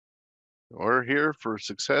We're here for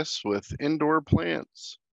success with indoor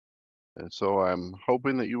plants. And so I'm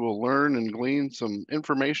hoping that you will learn and glean some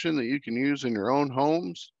information that you can use in your own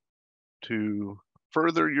homes to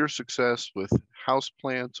further your success with house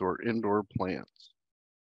plants or indoor plants.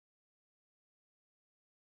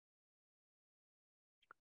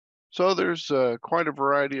 So there's quite a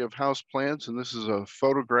variety of house plants, and this is a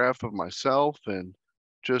photograph of myself and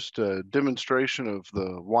just a demonstration of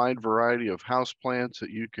the wide variety of house plants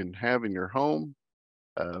that you can have in your home.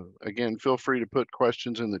 Again, feel free to put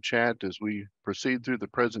questions in the chat as we proceed through the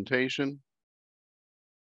presentation.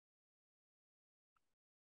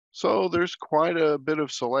 So there's quite a bit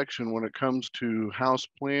of selection when it comes to house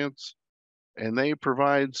plants, and they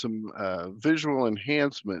provide some visual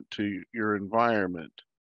enhancement to your environment.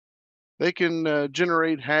 They can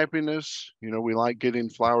generate happiness. You know, we like getting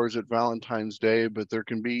flowers at Valentine's Day, but there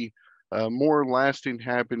can be more lasting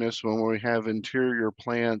happiness when we have interior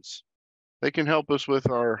plants. They can help us with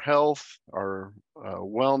our health, our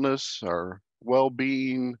wellness, our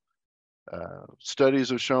well-being.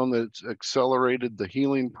 Studies have shown that it's accelerated the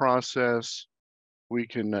healing process. We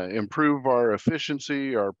can improve our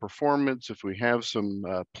efficiency, our performance if we have some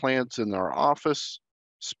plants in our office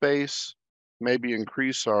space, maybe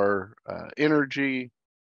increase our energy,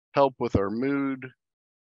 help with our mood.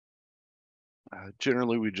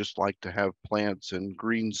 Generally, we just like to have plants and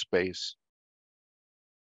green space.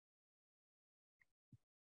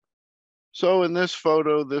 So in this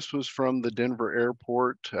photo, this was from the Denver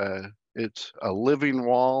airport. It's a living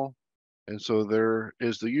wall. And so there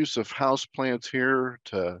is the use of house plants here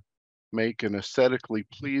to make an aesthetically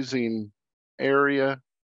pleasing area.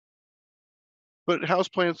 But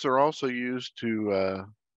houseplants are also used to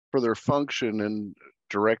for their function in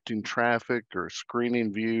directing traffic or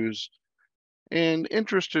screening views. And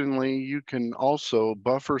interestingly, you can also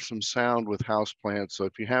buffer some sound with houseplants. So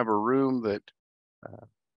if you have a room that uh,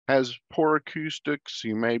 has poor acoustics,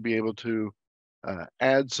 you may be able to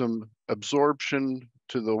add some absorption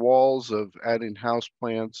to the walls of adding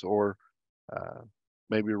houseplants or uh,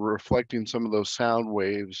 maybe reflecting some of those sound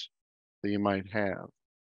waves that you might have.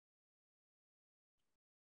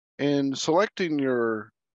 In selecting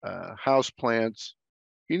your house plants,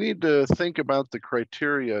 you need to think about the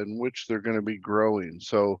criteria in which they're going to be growing.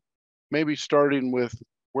 So maybe starting with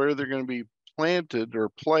where they're going to be planted or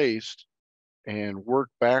placed and work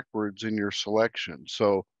backwards in your selection.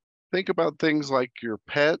 So think about things like your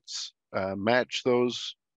pets, match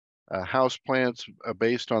those house plants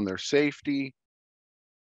based on their safety.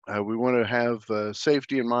 We want to have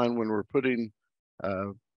safety in mind when we're putting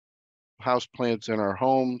uh, house plants in our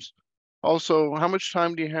homes. Also, how much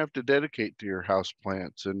time do you have to dedicate to your house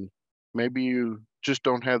plants? And maybe you just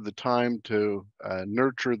don't have the time to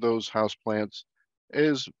nurture those house plants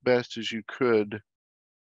as best as you could.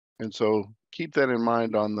 And so keep that in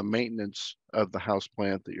mind on the maintenance of the house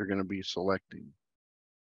plant that you're going to be selecting.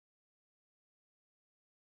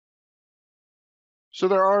 So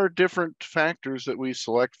there are different factors that we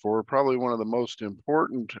select for. Probably one of the most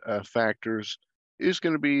important factors is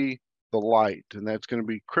going to be the light, and that's going to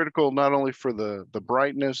be critical not only for the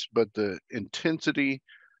brightness but the intensity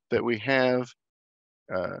that we have.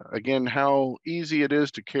 Again, how easy it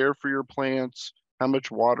is to care for your plants, how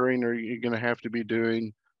much watering are you going to have to be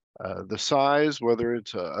doing, the size, whether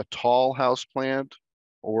it's a tall house plant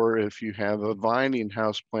or if you have a vining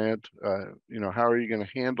house plant, you know, how are you going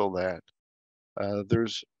to handle that?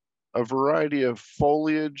 There's a variety of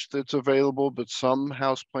foliage that's available, but some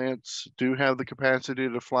houseplants do have the capacity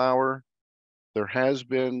to flower. There has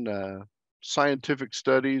been scientific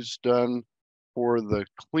studies done for the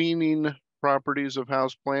cleaning properties of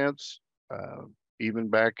houseplants, uh, even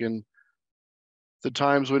back in the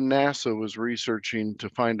times when NASA was researching to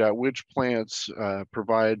find out which plants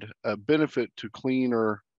provide a benefit to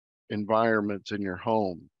cleaner environments in your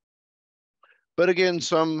home. But again,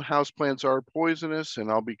 some houseplants are poisonous, and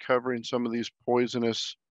I'll be covering some of these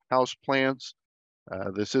poisonous houseplants.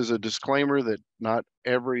 This is a disclaimer that not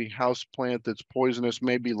every houseplant that's poisonous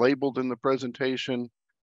may be labeled in the presentation,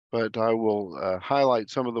 but I will highlight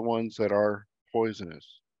some of the ones that are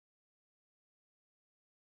poisonous.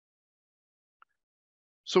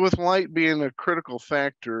 So with light being a critical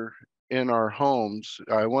factor in our homes,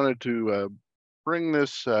 I wanted to bring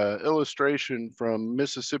this illustration from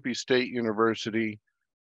Mississippi State University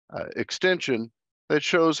extension that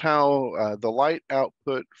shows how the light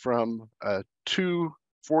output from two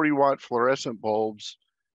 40-watt fluorescent bulbs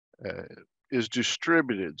uh, is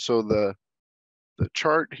distributed. So the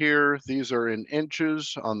chart here, these are in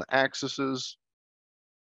inches on the axes.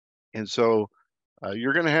 And so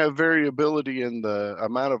you're going to have variability in the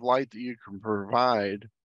amount of light that you can provide.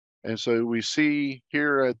 And so we see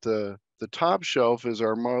here at the top shelf is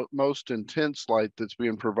our most intense light that's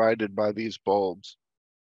being provided by these bulbs.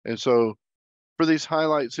 And so for these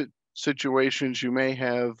highlight situations, you may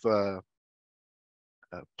have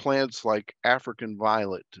plants like African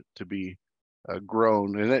violet to be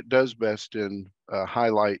grown, and it does best in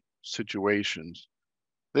highlight situations.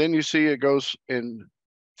 Then you see it goes in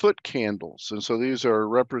foot candles, and so these are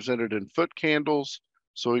represented in foot candles.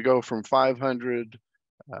 So we go from 500,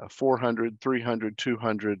 400, 300,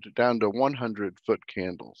 200, down to 100 foot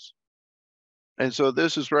candles. And so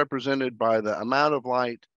this is represented by the amount of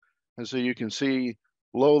light. And so you can see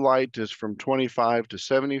low light is from 25 to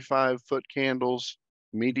 75 foot candles,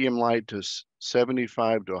 medium light is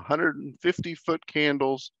 75 to 150 foot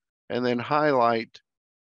candles, and then high light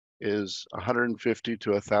is 150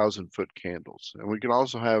 to 1,000 foot candles. And we can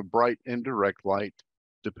also have bright indirect light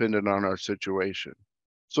dependent on our situation.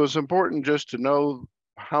 So it's important just to know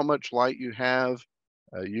how much light you have.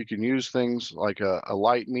 You can use things like a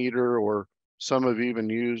light meter, or some have even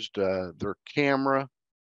used their camera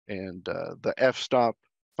and the f-stop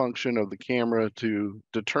function of the camera to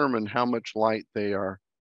determine how much light they are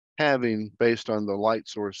having based on the light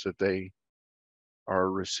source that they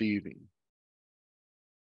are receiving.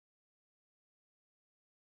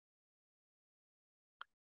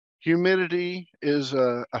 Humidity is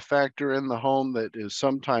a factor in the home that is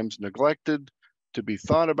sometimes neglected to be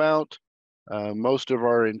thought about. Most of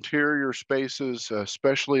our interior spaces,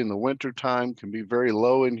 especially in the wintertime, can be very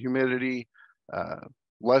low in humidity,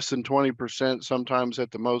 less than 20%, sometimes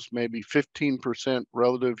at the most, maybe 15%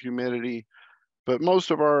 relative humidity. But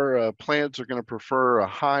most of our plants are going to prefer a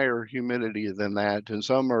higher humidity than that, and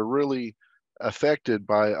some are really affected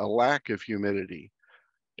by a lack of humidity.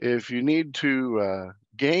 If you need to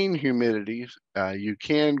gain humidity, you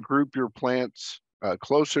can group your plants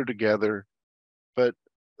closer together, but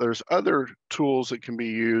there's other tools that can be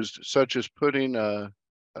used, such as putting a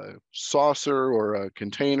saucer or a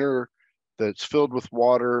container that's filled with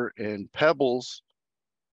water and pebbles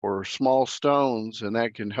or small stones, and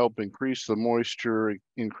that can help increase the moisture,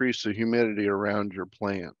 increase the humidity around your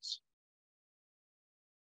plants.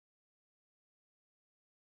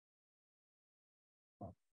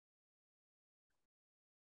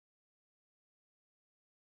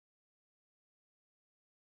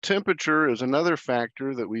 Temperature is another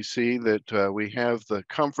factor that we see, that we have the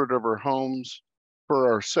comfort of our homes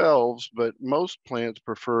for ourselves, but most plants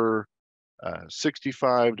prefer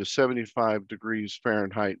 65 to 75 degrees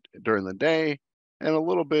Fahrenheit during the day, and a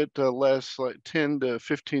little bit less, like 10 to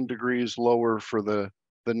 15 degrees lower for the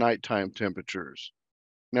nighttime temperatures.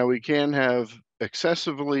 Now we can have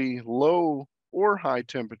excessively low or high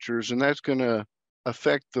temperatures, and that's going to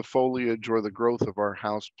affect the foliage or the growth of our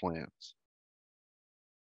house plants.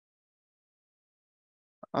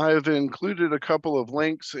 I've included a couple of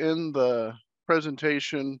links in the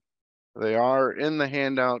presentation. They are in the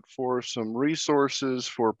handout for some resources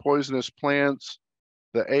for poisonous plants.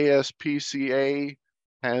 The ASPCA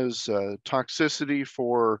has toxicity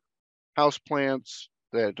for houseplants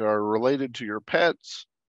that are related to your pets,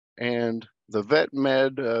 and the Vet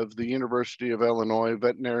Med of the University of Illinois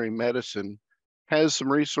Veterinary Medicine has some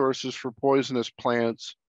resources for poisonous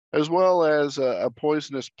plants, as well as a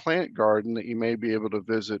poisonous plant garden that you may be able to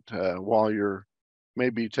visit while you're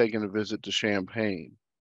maybe taking a visit to Champaign.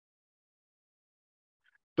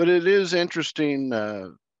 But it is interesting,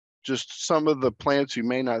 just some of the plants you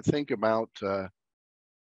may not think about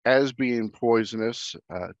as being poisonous.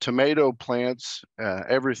 Tomato plants,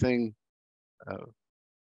 everything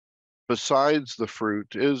besides the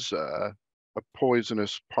fruit is a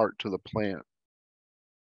poisonous part to the plant.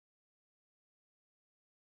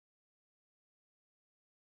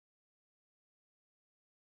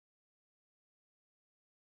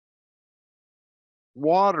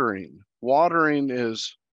 Watering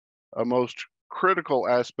is a most critical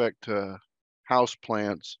aspect to house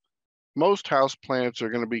plants. Most house plants are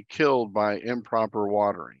going to be killed by improper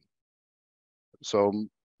watering. So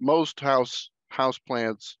most house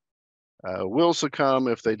plants will succumb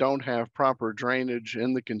if they don't have proper drainage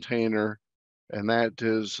in the container, and that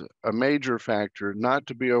is a major factor not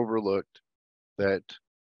to be overlooked, that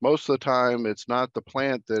most of the time it's not the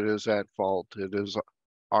plant that is at fault, it is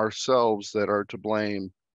ourselves that are to blame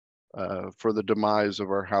for the demise of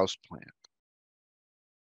our house plant.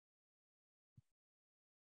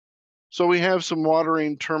 So we have some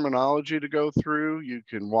watering terminology to go through. You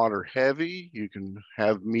can water heavy, you can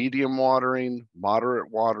have medium watering, moderate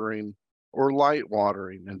watering, or light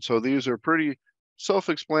watering. And so these are pretty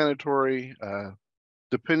self-explanatory,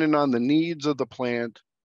 depending on the needs of the plant.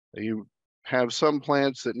 You have some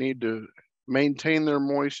plants that need to maintain their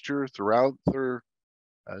moisture throughout their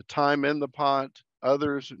time in the pot.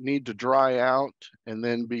 Others need to dry out and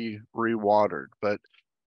then be rewatered. But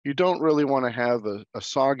you don't really want to have a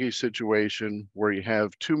soggy situation where you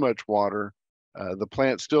have too much water. The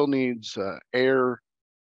plant still needs air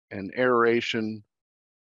and aeration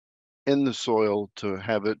in the soil to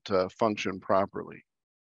have it function properly.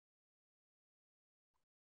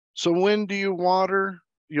 So when do you water?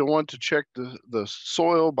 You'll want to check the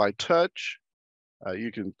soil by touch.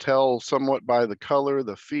 You can tell somewhat by the color,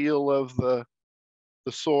 the feel of the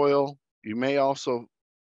soil. You may also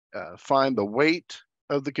find the weight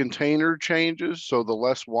of the container changes. So the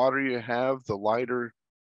less water you have, the lighter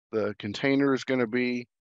the container is going to be.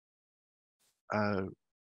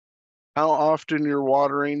 How often you're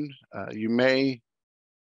watering, you may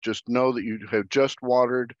just know that you have just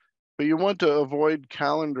watered, but you want to avoid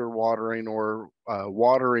calendar watering or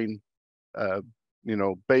watering, uh,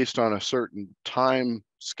 based on a certain time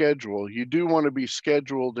schedule. You do want to be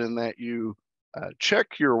scheduled in that you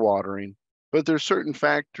check your watering, but there's certain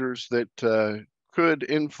factors that could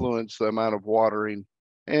influence the amount of watering,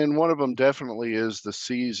 and one of them definitely is the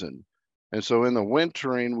season. And so in the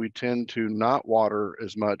wintering, we tend to not water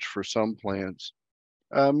as much for some plants.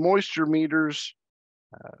 Moisture meters,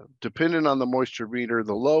 depending on the moisture meter,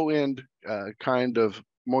 the low end kind of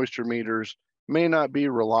moisture meters may not be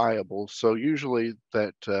reliable. So usually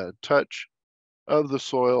that touch of the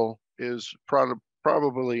soil is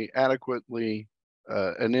probably adequately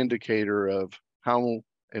an indicator of how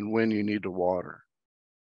and when you need to water.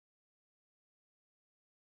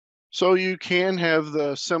 So you can have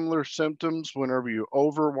the similar symptoms whenever you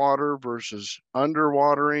overwater versus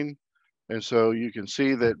underwatering. And so you can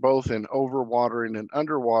see that both in overwatering and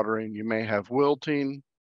underwatering, you may have wilting,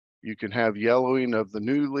 you can have yellowing of the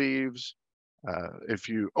new leaves. If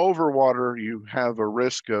you overwater, you have a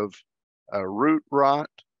risk of root rot.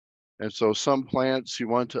 And so some plants you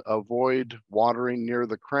want to avoid watering near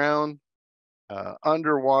the crown.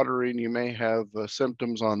 Underwatering, you may have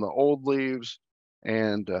symptoms on the old leaves.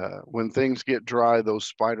 And when things get dry, those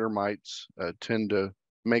spider mites tend to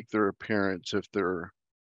make their appearance if they're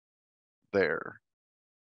there.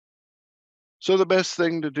 So the best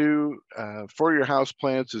thing to do for your house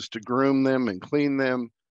plants is to groom them and clean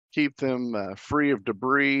them, keep them free of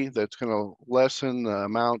debris. That's going to lessen the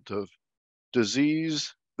amount of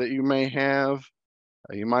disease that you may have.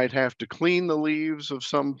 You might have to clean the leaves of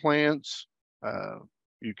some plants.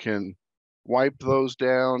 You can wipe those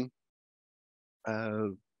down.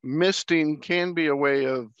 Misting can be a way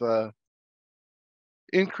of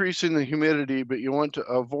increasing the humidity, but you want to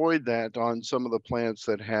avoid that on some of the plants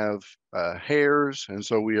that have hairs, and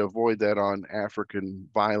so we avoid that on African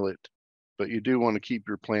violet. But you do want to keep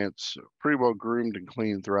your plants pretty well groomed and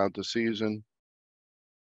clean throughout the season.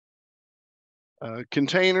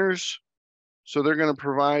 Containers, so they're going to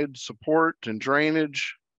provide support and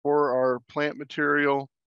drainage for our plant material.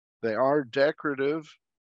 They are decorative,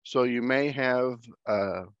 so you may have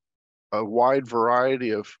a wide variety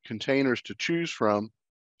of containers to choose from.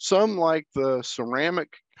 Some like the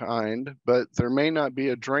ceramic kind, but there may not be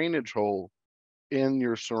a drainage hole in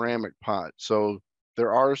your ceramic pot. So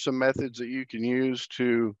there are some methods that you can use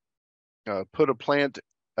to put a plant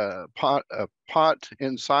pot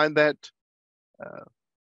inside that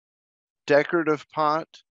decorative pot.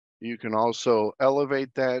 You can also elevate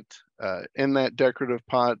that in that decorative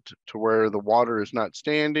pot to where the water is not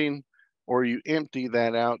standing, or you empty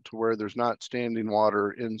that out to where there's not standing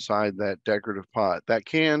water inside that decorative pot. That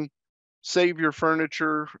can save your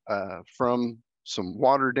furniture from some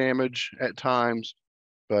water damage at times,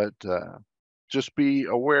 but just be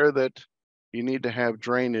aware that you need to have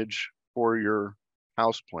drainage for your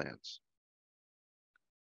houseplants.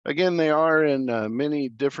 Again, they are in many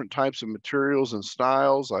different types of materials and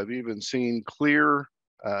styles. I've even seen clear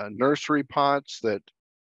nursery pots that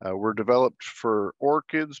were developed for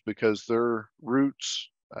orchids because their roots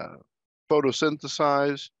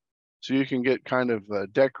photosynthesize. So you can get kind of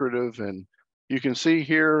decorative, and you can see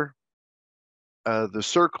here the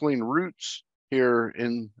circling roots here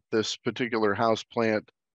in this particular house plant.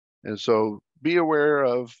 And so be aware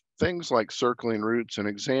of things like circling roots and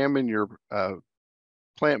examine your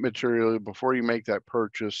plant material before you make that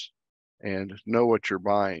purchase and know what you're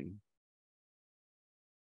buying.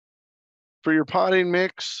 For your potting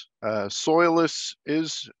mix, soilless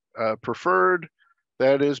is preferred.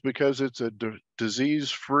 That is because it's a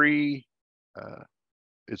disease-free,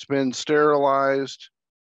 it's been sterilized.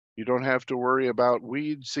 You don't have to worry about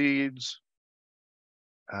weed seeds.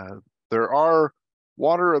 There are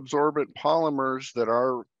water absorbent polymers that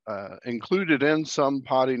are included in some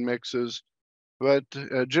potting mixes, But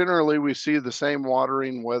generally, we see the same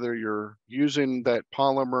watering whether you're using that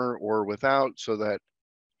polymer or without, so that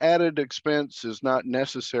added expense is not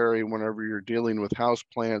necessary whenever you're dealing with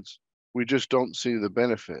houseplants. We just don't see the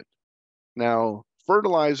benefit. Now,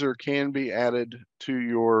 fertilizer can be added to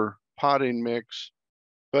your potting mix,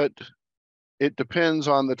 but it depends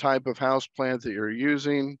on the type of houseplant that you're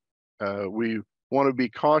using. We want to be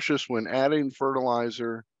cautious when adding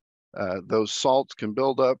fertilizer. Those salts can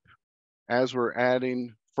build up as we're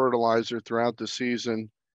adding fertilizer throughout the season.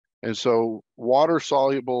 And so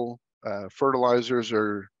water-soluble fertilizers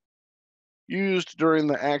are used during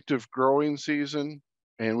the active growing season,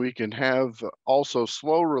 and we can have also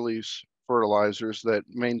slow release fertilizers that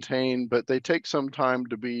maintain, but they take some time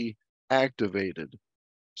to be activated.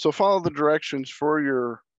 So follow the directions for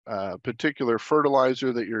your particular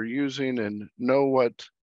fertilizer that you're using and know what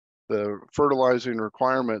the fertilizing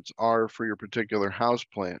requirements are for your particular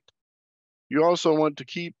houseplant. You also want to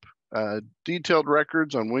keep detailed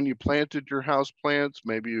records on when you planted your houseplants.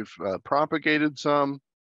 Maybe you've propagated some,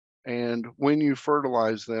 and when you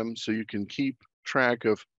fertilize them, so you can keep track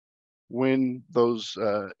of when those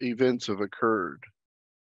events have occurred.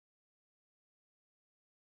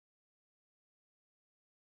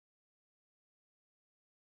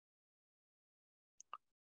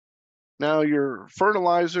 Now, your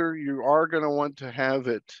fertilizer, you are going to want to have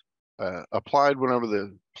it applied whenever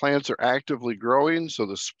the plants are actively growing. So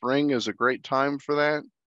the spring is a great time for that.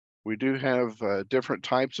 We do have different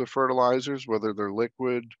types of fertilizers, whether they're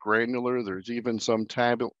liquid, granular, there's even some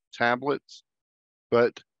tablets.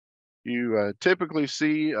 But you typically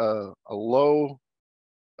see a low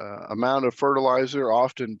amount of fertilizer,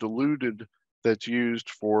 often diluted, that's used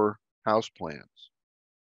for houseplants.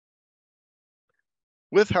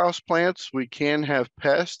 With houseplants, we can have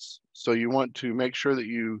pests, so you want to make sure that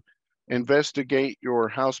you investigate your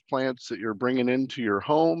houseplants that you're bringing into your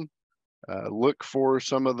home. Look for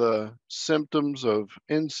some of the symptoms of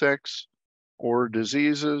insects or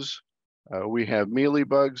diseases. We have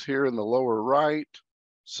mealybugs here in the lower right,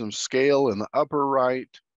 some scale in the upper right,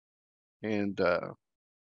 and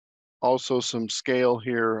also some scale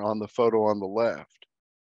here on the photo on the left.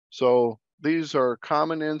 So these are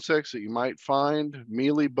common insects that you might find: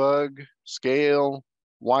 mealybug, scale,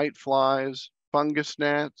 white flies, fungus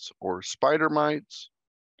gnats, or spider mites.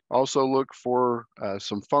 Also look for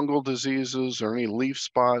some fungal diseases or any leaf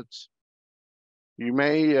spots. You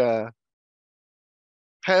may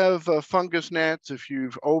have fungus gnats if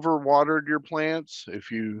you've overwatered your plants. If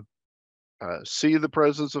you see the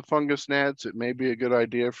presence of fungus gnats, it may be a good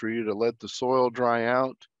idea for you to let the soil dry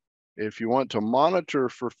out. If you want to monitor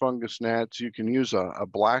for fungus gnats, you can use a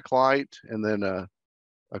black light and then a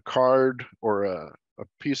card or a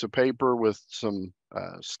piece of paper with some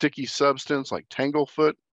sticky substance like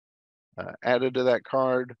tanglefoot added to that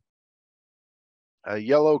card.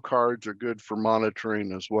 Yellow cards are good for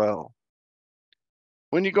monitoring as well.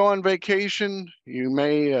 When you go on vacation, you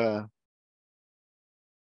may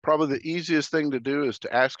probably the easiest thing to do is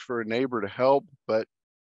to ask for a neighbor to help, but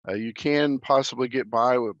you can possibly get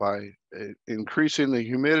by increasing the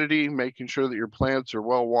humidity, making sure that your plants are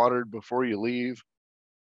well watered before you leave.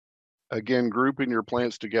 Again, grouping your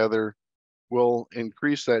plants together will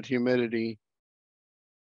increase that humidity.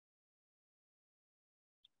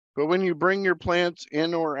 But when you bring your plants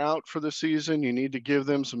in or out for the season, you need to give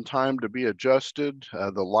them some time to be adjusted.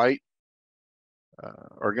 The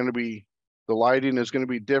lighting is going to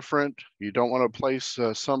be different. You don't want to place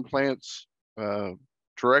some plants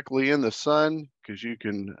directly in the sun because you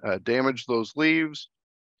can damage those leaves.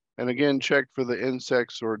 And again, check for the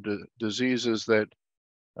insects or diseases that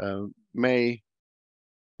may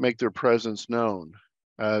make their presence known.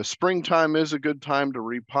 Springtime is a good time to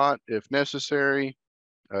repot if necessary.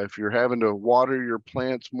 If you're having to water your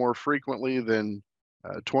plants more frequently than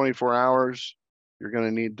 24 hours, you're going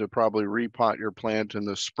to need to probably repot your plant, and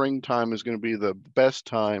the springtime is going to be the best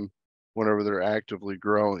time whenever they're actively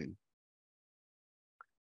growing.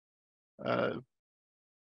 I'm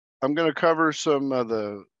going to cover some of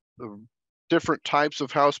the different types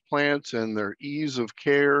of houseplants and their ease of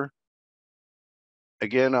care.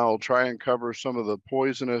 Again, I'll try and cover some of the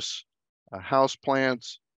poisonous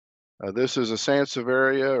houseplants. This is a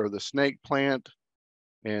Sansevieria or the snake plant,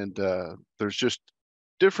 and there's just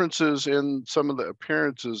differences in some of the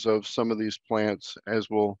appearances of some of these plants as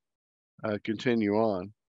we'll continue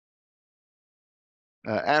on.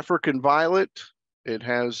 African violet, it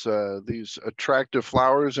has these attractive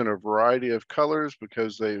flowers in a variety of colors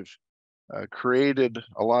because they've created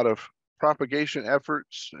a lot of propagation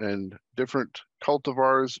efforts and different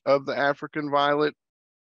cultivars of the African violet.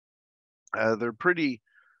 They're pretty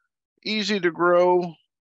easy to grow.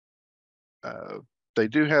 They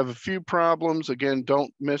do have a few problems. Again,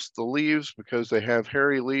 don't miss the leaves because they have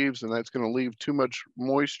hairy leaves, and that's going to leave too much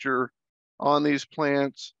moisture on these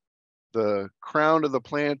plants. The crown of the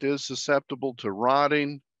plant is susceptible to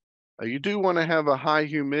rotting. You do want to have a high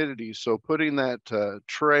humidity, so putting that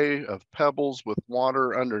tray of pebbles with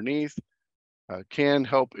water underneath can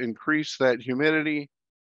help increase that humidity.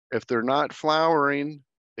 If they're not flowering,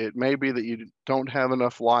 it may be that you don't have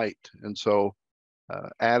enough light, and so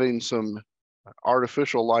adding some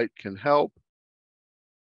artificial light can help.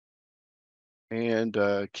 And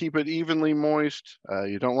keep it evenly moist.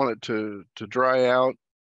 You don't want it to dry out,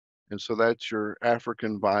 and so that's your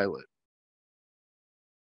African violet.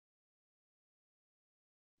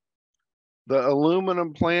 The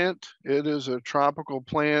aluminum plant, it is a tropical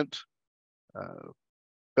plant,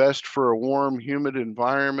 best for a warm, humid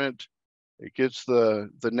environment. It gets the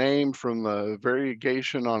name from the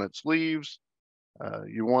variegation on its leaves.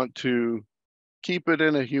 You want to keep it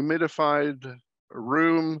in a humidified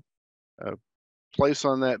room, place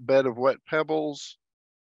on that bed of wet pebbles.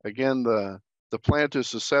 Again, the plant is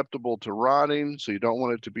susceptible to rotting, so you don't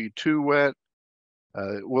want it to be too wet.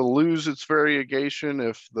 It will lose its variegation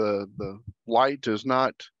if the light is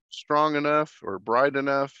not strong enough or bright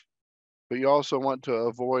enough, but you also want to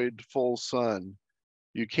avoid full sun.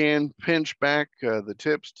 You can pinch back the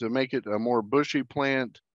tips to make it a more bushy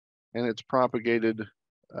plant, and it's propagated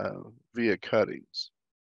via cuttings.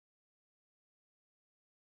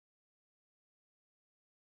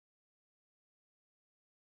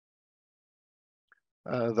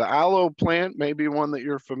 The aloe plant may be one that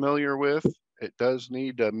you're familiar with. It does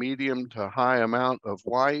need a medium to high amount of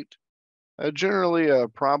light. Generally a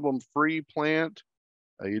problem-free plant.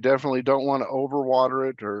 You definitely don't want to overwater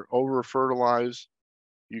it or over-fertilize.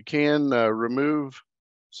 You can remove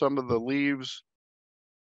some of the leaves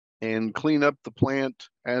and clean up the plant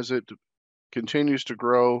as it continues to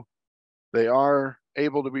grow. They are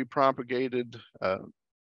able to be propagated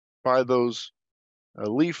by those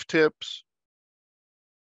leaf tips.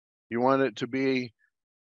 You want it to be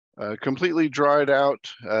completely dried out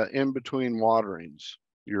in between waterings.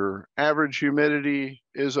 Your average humidity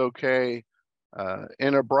is okay.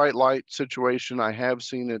 In a bright light situation, I have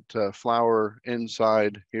seen it flower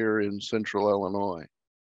inside here in central Illinois.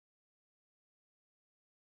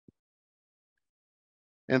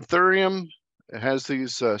 Anthurium has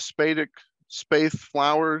these spathe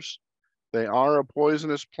flowers. They are a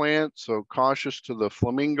poisonous plant, so cautious to the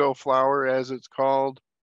flamingo flower, as it's called.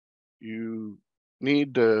 You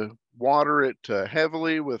need to water it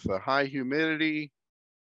heavily with a high humidity.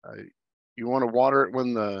 You want to water it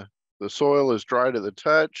when the soil is dry to the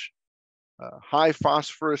touch. High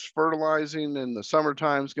phosphorus fertilizing in the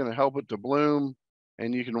summertime is going to help it to bloom,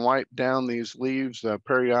 and you can wipe down these leaves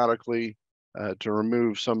periodically to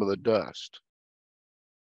remove some of the dust.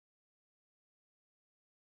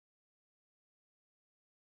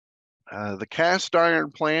 The cast iron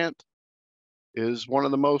plant is one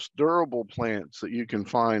of the most durable plants that you can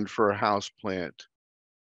find for a house plant.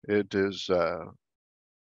 It is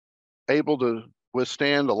able to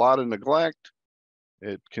withstand a lot of neglect.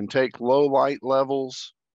 It can take low light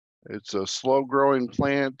levels. It's a slow growing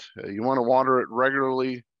plant. You want to water it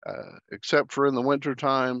regularly, except for in the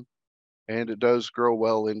wintertime, and it does grow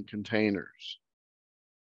well in containers.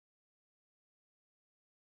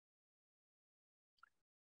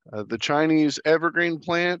 The Chinese evergreen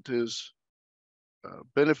plant is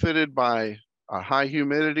benefited by a high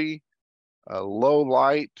humidity, low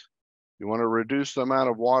light. You want to reduce the amount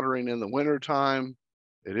of watering in the wintertime.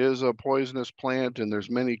 It is a poisonous plant, and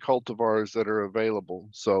there's many cultivars that are available.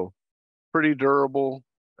 So pretty durable,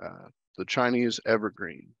 the Chinese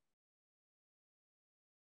evergreen.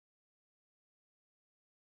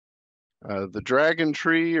 The dragon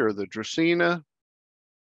tree or the Dracaena,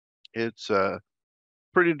 it's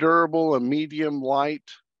pretty durable, a medium light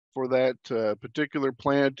for that particular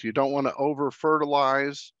plant. You don't want to over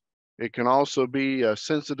fertilize. It can also be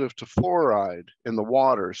sensitive to fluoride in the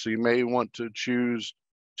water, so you may want to choose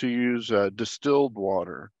to use distilled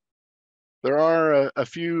water. There are a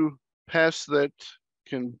few pests that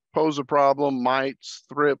can pose a problem: mites,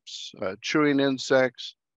 thrips, chewing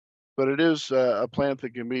insects, but it is a plant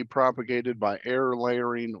that can be propagated by air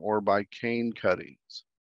layering or by cane cuttings.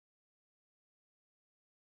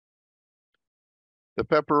 The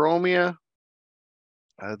peperomia,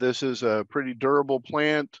 this is a pretty durable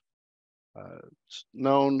plant. It's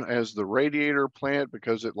known as the radiator plant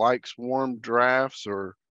because it likes warm drafts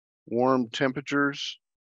or warm temperatures.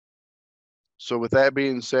 So with that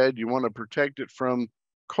being said, you want to protect it from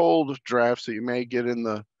cold drafts that you may get in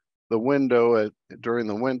the the window during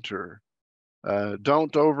the winter.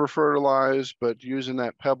 Don't over fertilize, but using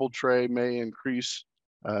that pebble tray may increase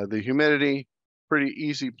the humidity. Pretty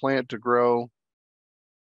easy plant to grow.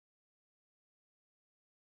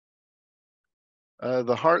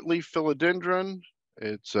 The heartleaf philodendron,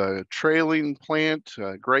 it's a trailing plant,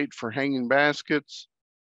 great for hanging baskets.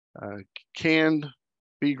 Can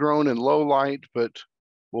be grown in low light, but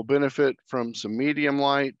will benefit from some medium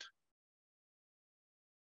light.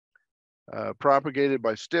 Propagated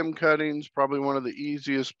by stem cuttings, probably one of the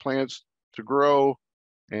easiest plants to grow,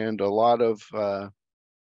 and a lot of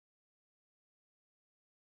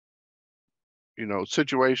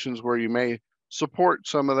situations where you may support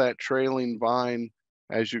some of that trailing vine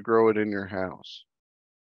as you grow it in your house.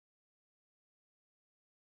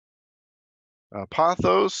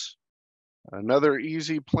 Pothos, another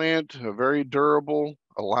easy plant, very durable.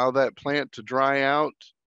 Allow that plant to dry out.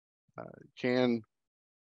 Can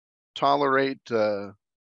tolerate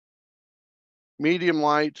medium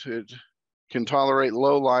light. It can tolerate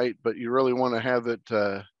low light, but you really want to have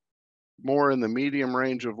it more in the medium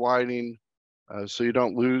range of lighting so you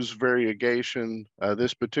don't lose variegation.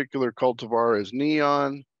 This particular cultivar is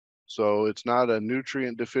neon, so it's not a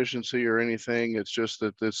nutrient deficiency or anything. It's just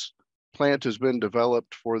that this plant has been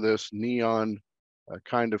developed for this neon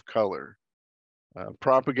kind of color.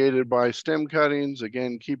 Propagated by stem cuttings,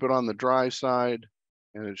 again, keep it on the dry side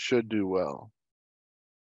and it should do well.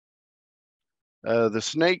 The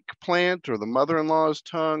snake plant, or the mother-in-law's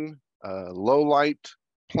tongue, low light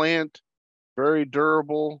plant, very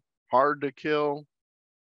durable, hard to kill,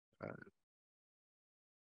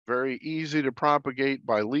 very easy to propagate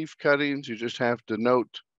by leaf cuttings. You just have to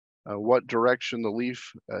note what direction the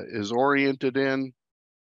leaf is oriented in.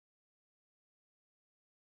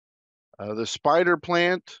 The spider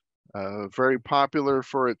plant, very popular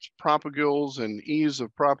for its propagules and ease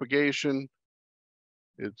of propagation.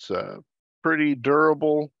 It's pretty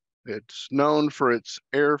durable. It's known for its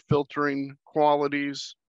air filtering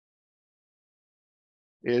qualities.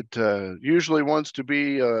 It usually wants to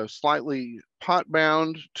be slightly pot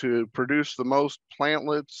bound to produce the most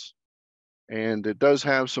plantlets, and it does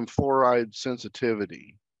have some fluoride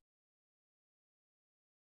sensitivity.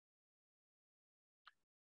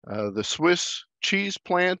 The Swiss cheese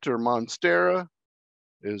plant, or monstera,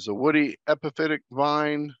 is a woody epiphytic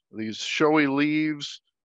vine. These showy leaves,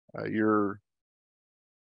 your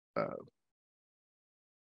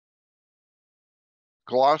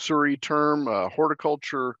glossary term,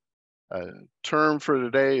 horticulture term for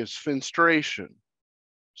today is fenstration.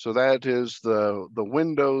 So that is the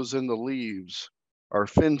windows in the leaves are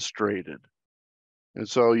fenestrated. And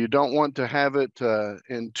so you don't want to have it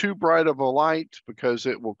in too bright of a light because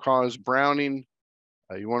it will cause browning.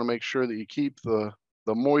 You want to make sure that you keep the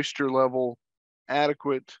moisture level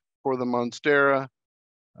adequate for the monstera.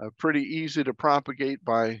 Pretty easy to propagate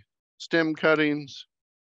by stem cuttings.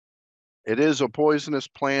 It is a poisonous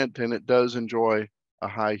plant and it does enjoy a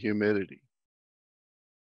high humidity.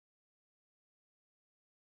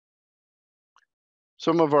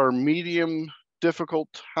 Some of our medium difficult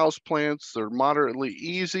house plants, they're moderately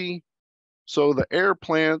easy. So the air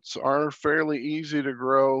plants are fairly easy to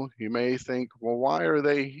grow. You may think, well, why are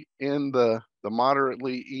they in the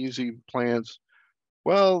moderately easy plants?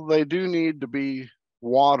 Well, they do need to be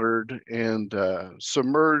watered and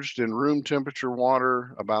submerged in room temperature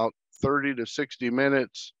water about 30 to 60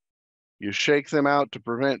 minutes. You shake them out to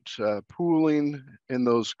prevent pooling in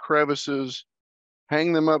those crevices.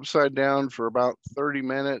 Hang them upside down for about 30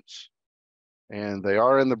 minutes. And they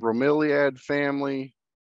are in the bromeliad family,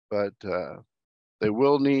 but they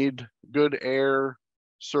will need good air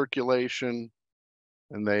circulation,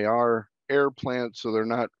 and they are air plants, so they're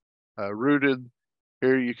not rooted.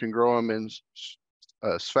 Here you can grow them in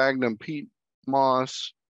sphagnum peat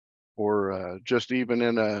moss, or just even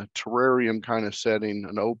in a terrarium kind of setting,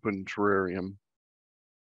 an open terrarium.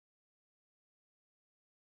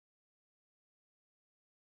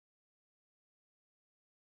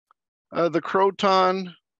 The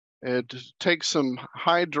croton, it takes some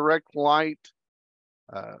high direct light,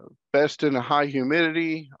 best in a high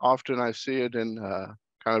humidity. Often I see it in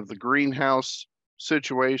kind of the greenhouse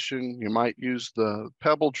situation. You might use the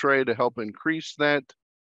pebble tray to help increase that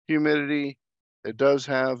humidity. It does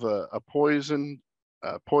have a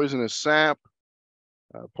poisonous sap,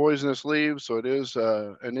 poisonous leaves, so it is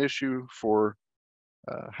an issue for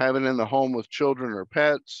having in the home with children or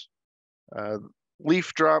pets.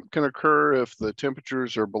 Leaf drop can occur if the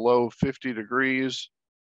temperatures are below 50 degrees,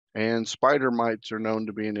 and spider mites are known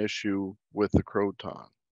to be an issue with the croton.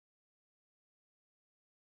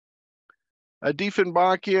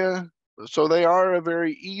 Dieffenbachia, So they are a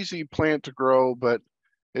very easy plant to grow, but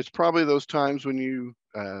it's probably those times when you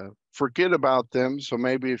forget about them. So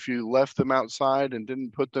maybe if you left them outside and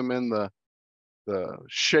didn't put them in the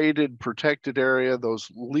shaded, protected area, those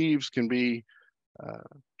leaves can be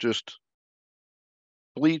just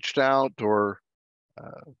bleached out or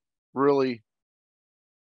really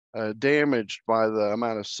damaged by the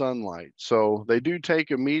amount of sunlight. So they do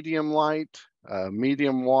take a medium light,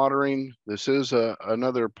 medium watering. This is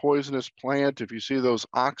another poisonous plant. If you see those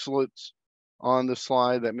oxalates on the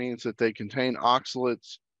slide, that means that they contain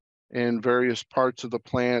oxalates in various parts of the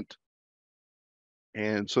plant.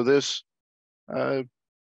 And so this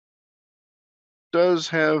does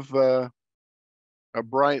have a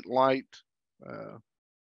bright light, uh,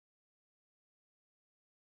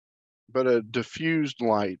 but a diffused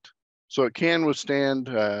light. So it can withstand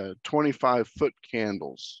 25-foot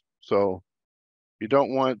candles. So you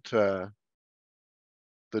don't want the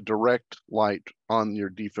direct light on your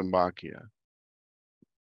Dieffenbachia.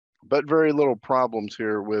 But very little problems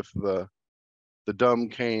here with the dumb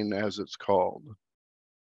cane, as it's called.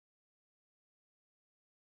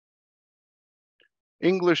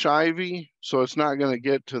 English ivy, so it's not going to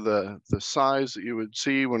get to the size that you would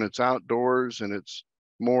see when it's outdoors and it's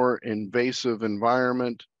more invasive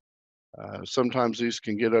environment. Sometimes these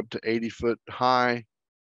can get up to 80 foot high,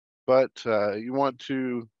 but you want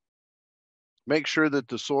to make sure that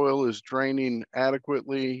the soil is draining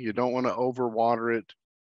adequately. You don't want to overwater it.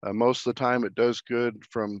 Most of the time it does good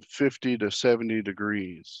from 50 to 70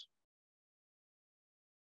 degrees.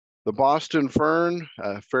 The Boston fern,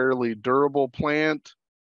 a fairly durable plant.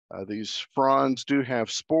 These fronds do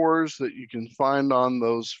have spores that you can find on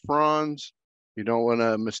those fronds. You don't want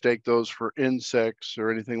to mistake those for insects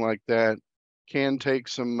or anything like that. Can take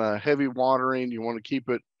some heavy watering. You want to keep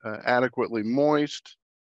it adequately moist.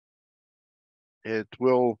 It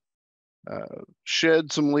will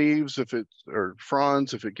shed some leaves or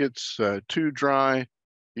fronds if it gets too dry.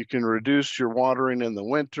 You can reduce your watering in the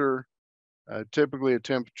winter, typically a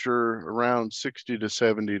temperature around 60 to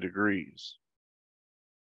 70 degrees.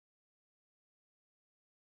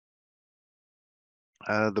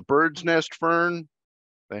 The bird's nest fern,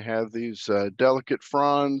 they have these delicate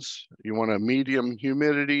fronds. You want a medium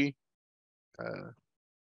humidity,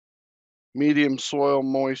 medium soil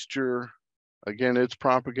moisture. Again, it's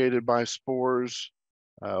propagated by spores.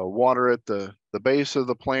 Water at the base of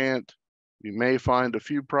the plant. You may find a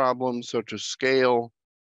few problems such as scale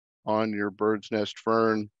on your bird's nest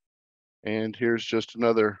fern. And here's just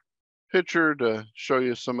another picture to show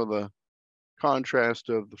you some of the contrast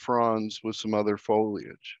of the fronds with some other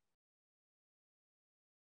foliage.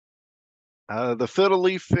 The fiddle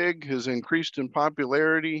leaf fig has increased in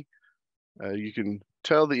popularity. You can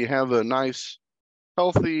tell that you have a nice,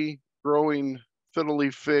 healthy, growing fiddle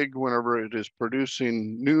leaf fig whenever it is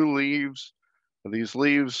producing new leaves. These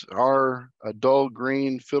leaves are a dull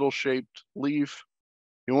green fiddle-shaped leaf.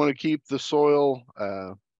 You want to keep the soil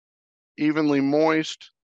evenly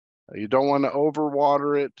moist. You don't want to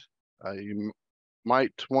overwater it. You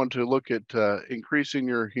might want to look at increasing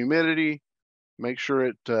your humidity. Make sure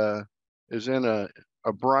it is in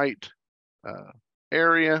a bright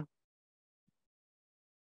area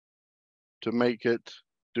to make it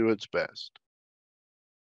do its best.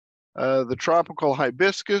 The tropical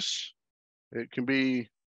hibiscus, it can be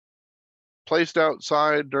placed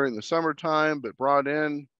outside during the summertime, but brought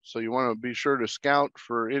in. So you want to be sure to scout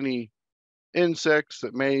for any insects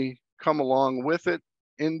that may come along with it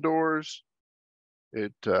indoors.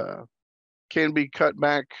 It can be cut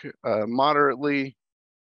back moderately.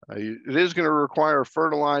 It is going to require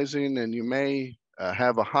fertilizing, and you may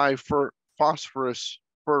have a high phosphorus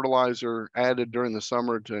fertilizer added during the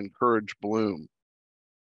summer to encourage bloom.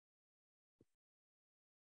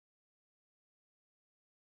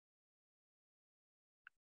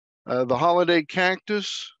 The holiday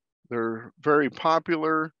cactus, they're very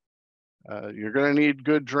popular. You're going to need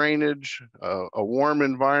good drainage, a warm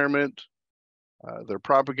environment. They're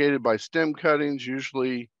propagated by stem cuttings.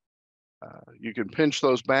 Usually you can pinch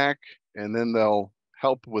those back and then they'll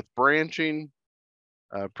help with branching,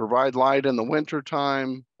 provide light in the winter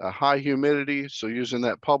time, high humidity, so using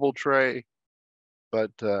that pebble tray.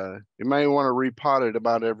 But you may want to repot it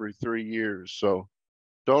about every 3 years. So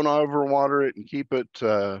don't overwater it and keep it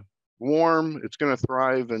warm. It's going to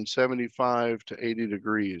thrive in 75 to 80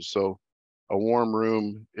 degrees. So a warm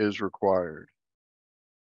room is required.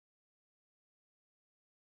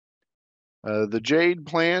 The jade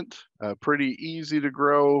plant, pretty easy to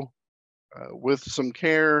grow with some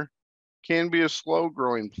care, can be a slow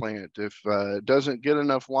growing plant. If it doesn't get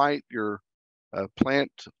enough light, your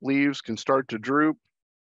plant leaves can start to droop.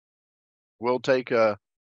 Will take a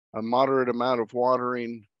moderate amount of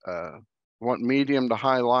watering. Want medium to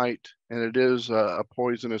high light, and it is a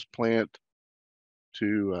poisonous plant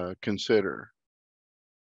to consider.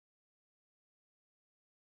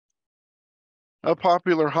 A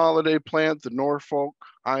popular holiday plant, the Norfolk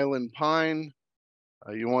Island pine.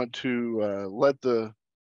 You want to let the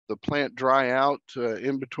plant dry out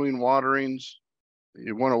in between waterings.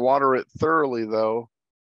 You want to water it thoroughly though,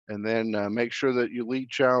 and then make sure that you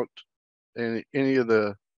leach out any of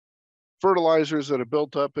the fertilizers that are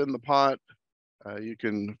built up in the pot. You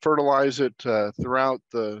can fertilize it throughout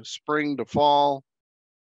the spring to fall.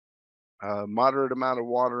 Moderate amount of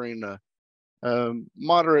watering,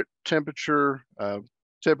 moderate temperature,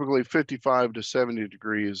 typically 55 to 70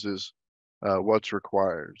 degrees is what's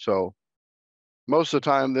required. So most of the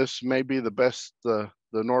time, this may be the best the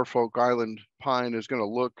Norfolk Island pine is going to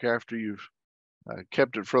look after you've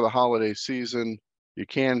kept it for the holiday season. You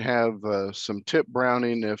can have some tip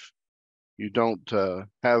browning if you don't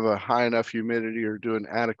have a high enough humidity or do an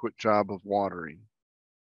adequate job of watering.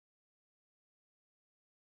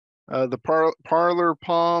 The parlor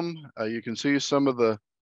palm, you can see some of the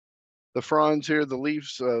fronds here. The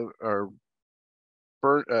leaves are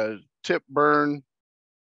burnt, tip burn.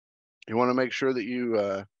 You want to make sure that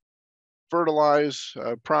you fertilize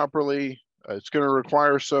properly. It's going to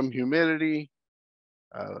require some humidity,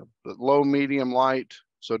 but low medium light.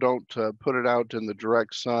 So don't put it out in the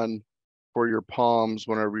direct sun for your palms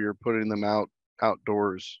whenever you're putting them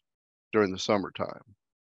outdoors during the summertime.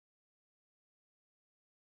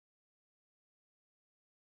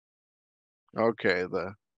 Okay,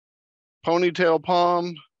 the ponytail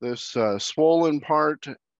palm, this swollen part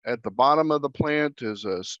at the bottom of the plant is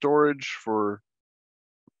a storage for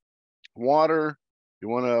water. You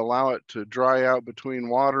want to allow it to dry out between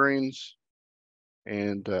waterings,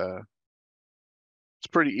 and it's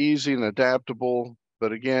pretty easy and adaptable.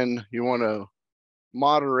 But again, you want to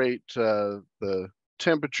moderate the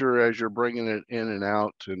temperature as you're bringing it in and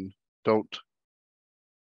out, and don't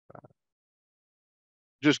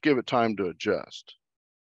just give it time to adjust.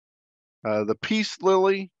 The peace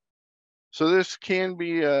lily. So this can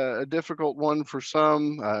be a difficult one for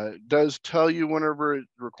some. It does tell you whenever it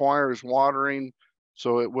requires watering,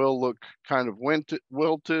 so it will look kind of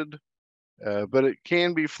wilted, but it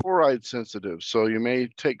can be fluoride sensitive. So you may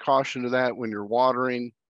take caution to that when you're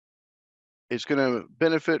watering. It's going to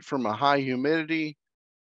benefit from a high humidity.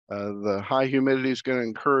 The high humidity is going to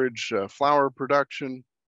encourage flower production.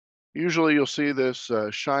 Usually you'll see this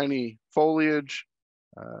shiny foliage.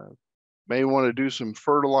 May want to do some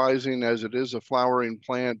fertilizing as it is a flowering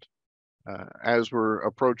plant as we're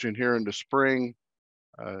approaching here into spring.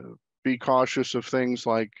 Be cautious of things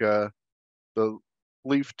like the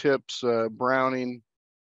leaf tips browning.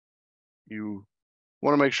 You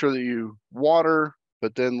want to make sure that you water,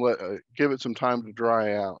 but then give it some time to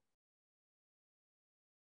dry out.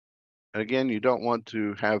 And again, you don't want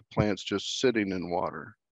to have plants just sitting in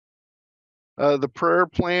water. The prayer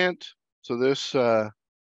plant, so this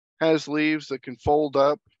has leaves that can fold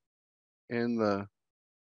up in the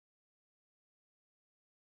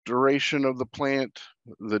duration of the plant,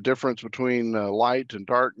 the difference between light and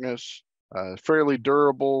darkness, fairly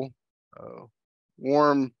durable,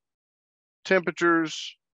 warm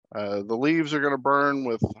temperatures. The leaves are going to burn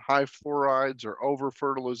with high fluorides or over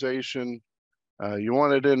fertilization. You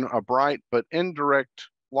want it in a bright but indirect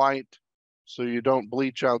light so you don't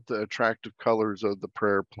bleach out the attractive colors of the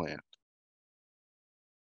prayer plant.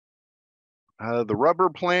 The rubber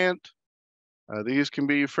plant, these can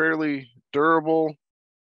be fairly durable,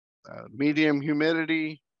 medium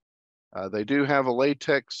humidity. They do have a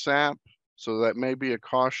latex sap, so that may be a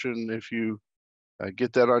caution if you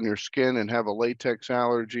get that on your skin and have a latex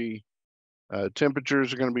allergy.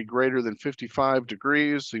 Temperatures are going to be greater than 55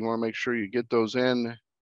 degrees, so you want to make sure you get those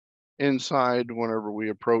inside whenever we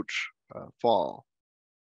approach fall.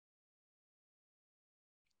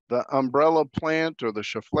 The umbrella plant or the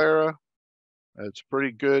Schefflera, it's a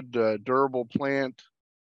pretty good durable plant.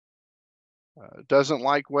 Doesn't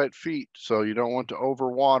like wet feet, so you don't want to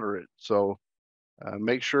overwater it. So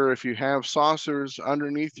make sure if you have saucers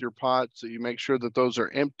underneath your pots that you make sure that those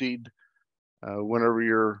are emptied whenever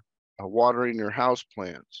you're watering your house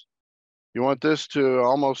plants. You want this to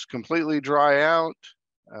almost completely dry out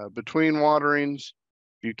between waterings.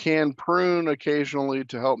 You can prune occasionally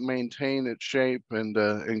to help maintain its shape and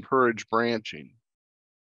encourage branching.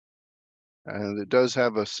 And it does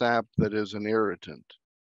have a sap that is an irritant.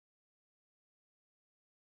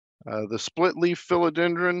 The split leaf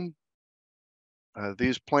philodendron,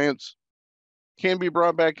 these plants can be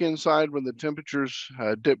brought back inside when the temperatures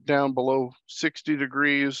dip down below 60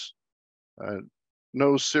 degrees.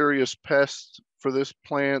 No serious pests for this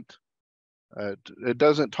plant. It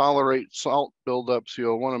doesn't tolerate salt buildup, so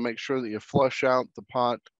you'll want to make sure that you flush out the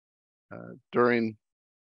pot during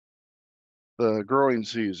the growing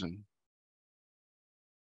season.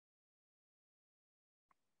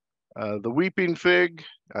 The weeping fig,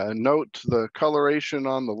 note the coloration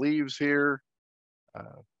on the leaves here.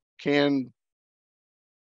 Can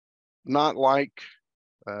not like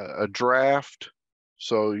a draft,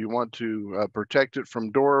 so you want to protect it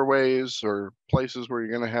from doorways or places where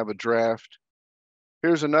you're going to have a draft.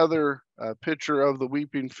 Here's another picture of the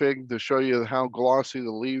weeping fig to show you how glossy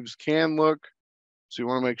the leaves can look. So you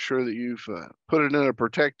want to make sure that you've put it in a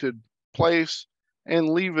protected place and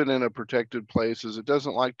leave it in a protected place, as it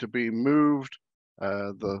doesn't like to be moved.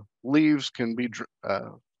 The leaves can be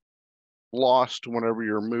lost whenever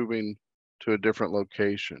you're moving to a different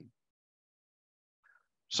location.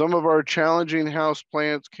 Some of our challenging house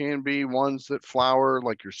plants can be ones that flower,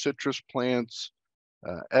 like your citrus plants,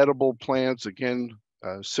 edible plants, again,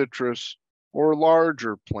 citrus, or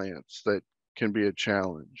larger plants that can be a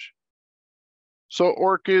challenge. So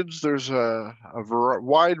orchids, there's a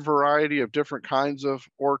wide variety of different kinds of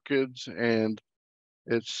orchids, and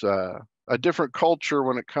it's a different culture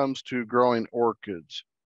when it comes to growing orchids.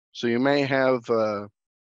 So you may have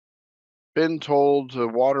been told to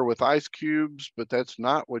water with ice cubes, but that's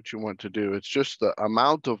not what you want to do. It's just the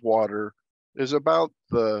amount of water is about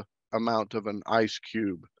the amount of an ice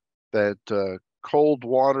cube. That cold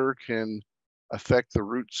water can affect the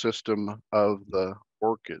root system of the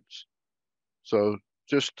orchids. So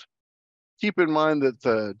just keep in mind that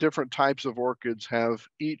the different types of orchids have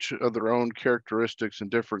each of their own characteristics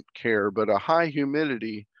and different care, but a high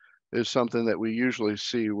humidity is something that we usually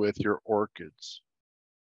see with your orchids.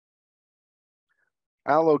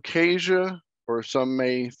 Alocasia, or some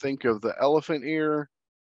may think of the elephant ear.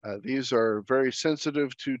 These are very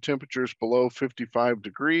sensitive to temperatures below 55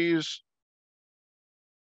 degrees.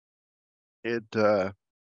 It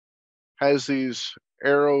has these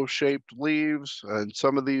arrow-shaped leaves, and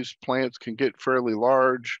some of these plants can get fairly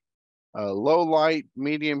large. Low light,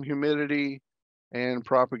 medium humidity, and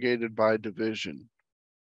propagated by division.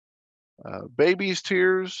 Baby's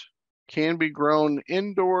tears can be grown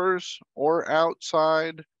indoors or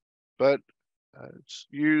outside, but it's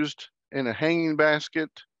used in a hanging basket,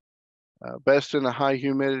 best in a high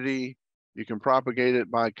humidity. You can propagate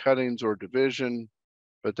it by cuttings or division,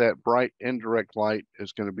 but that bright indirect light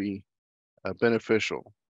is going to be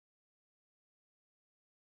beneficial.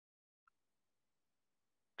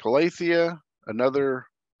 Calathea, another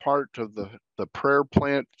part of the prayer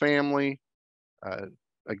plant family.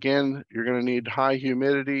 Again, you're going to need high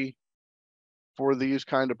humidity for these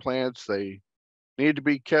kind of plants. They need to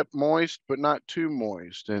be kept moist, but not too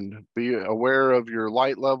moist, and be aware of your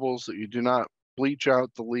light levels, that you do not bleach out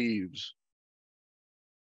the leaves.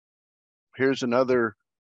 Here's another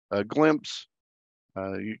glimpse.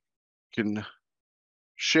 You can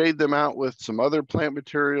shade them out with some other plant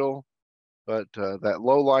material, but that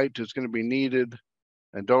low light is going to be needed,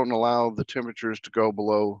 and don't allow the temperatures to go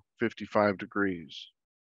below 55 degrees.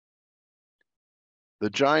 The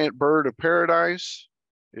giant bird of paradise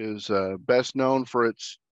is best known for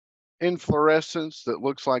its inflorescence that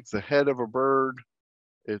looks like the head of a bird.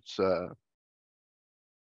 It's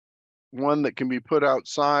one that can be put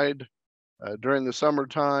outside during the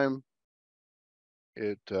summertime.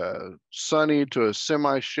 It's sunny to a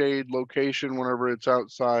semi-shade location whenever it's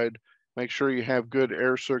outside. Make sure you have good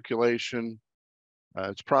air circulation.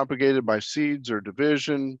 It's propagated by seeds or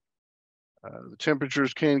division. The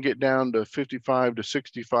temperatures can get down to 55 to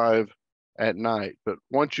 65 at night, but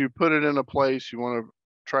once you put it in a place, you want to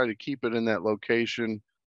try to keep it in that location,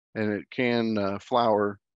 and it can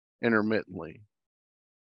flower intermittently.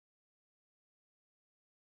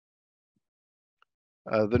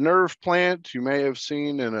 The nerve plant you may have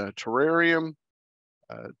seen in a terrarium.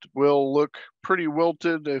 It will look pretty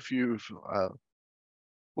wilted if you've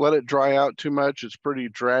let it dry out too much. It's pretty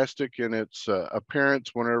drastic in its appearance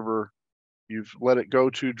whenever you've let it go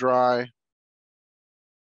too dry.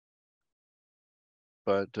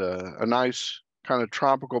 But a nice kind of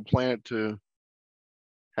tropical plant to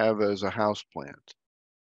have as a house plant.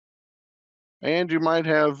 And you might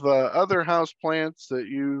have other house plants that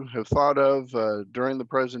you have thought of during the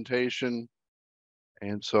presentation.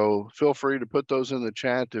 And so feel free to put those in the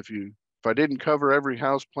chat if I didn't cover every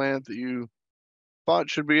house plant that you thought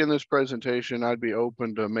should be in this presentation. I'd be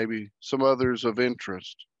open to maybe some others of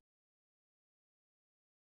interest.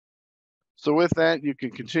 So with that, you can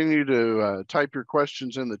continue to type your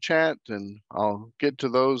questions in the chat, and I'll get to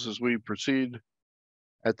those as we proceed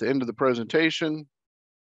at the end of the presentation.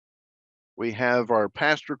 We have our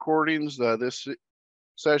past recordings. This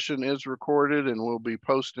session is recorded and we'll be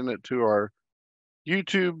posting it to our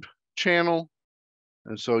YouTube channel.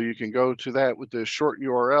 And so you can go to that with this short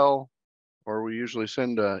URL, or we usually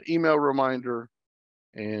send an email reminder,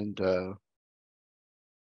 and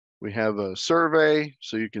we have a survey,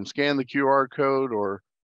 so you can scan the QR code or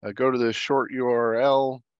go to this short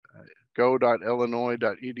URL,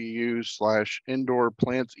 go.illinois.edu/indoor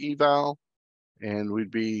plants eval, and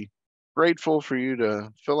we'd be grateful for you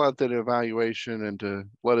to fill out that evaluation and to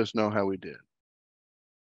let us know how we did.